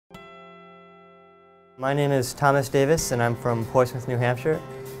My name is Thomas Davis and I'm from Portsmouth, New Hampshire.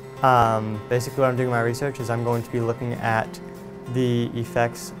 Basically what I'm doing my research is I'm going to be looking at the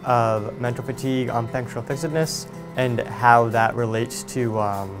effects of mental fatigue on functional fixedness and how that relates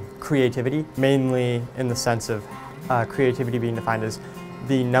to creativity, mainly in the sense of creativity being defined as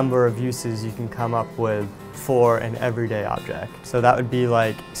the number of uses you can come up with for an everyday object. So that would be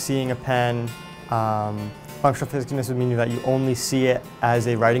like seeing a pen. Functional fixedness would mean that you only see it as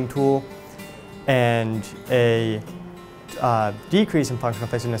a writing tool, and a decrease in functional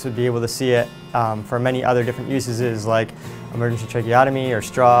fixedness would be able to see it for many other different uses like emergency tracheotomy or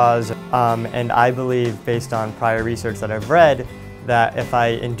straws. And I believe, based on prior research that I've read, that if I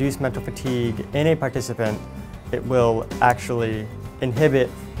induce mental fatigue in a participant, it will actually inhibit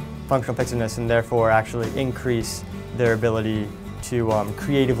functional fixedness and therefore actually increase their ability to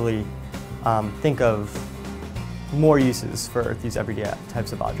creatively think of more uses for these everyday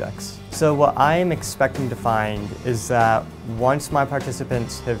types of objects. So what I'm expecting to find is that once my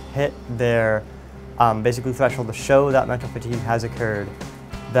participants have hit their basically threshold to show that mental fatigue has occurred,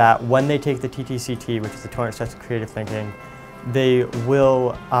 that when they take the TTCT, which is the tolerance test of creative thinking, they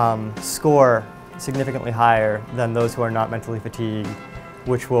will score significantly higher than those who are not mentally fatigued,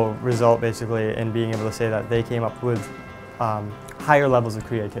 which will result basically in being able to say that they came up with higher levels of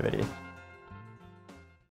creativity.